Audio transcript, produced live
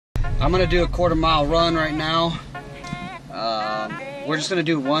I'm gonna do a quarter-mile run right now. We're just gonna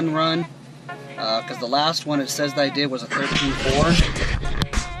do one run because the last one it says that I did was a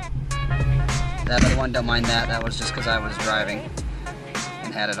 13.4. That other one, don't mind that. That was just because I was driving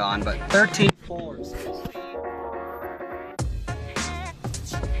and had it on. But 13.4 is the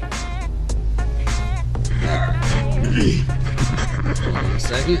Hold on a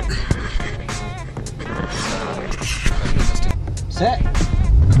second. Set.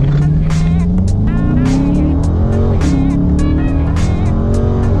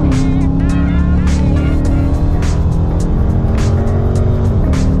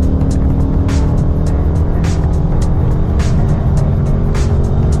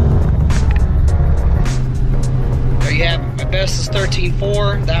 There you have it. My best is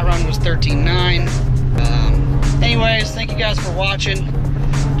 13.4. That run was 13.9. Anyways, thank you guys for watching.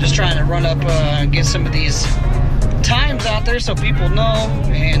 Just trying to run up and get some of these times out there so people know.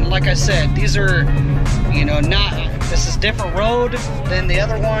 And like I said, these are, you know, this is different road than the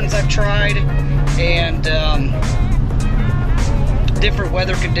other ones I've tried, and different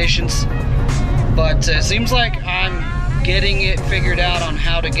weather conditions. But it seems like I'm getting it figured out on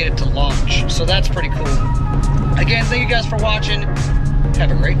how to get it to launch. So that's pretty cool. Again, thank you guys for watching.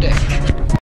 Have a great day.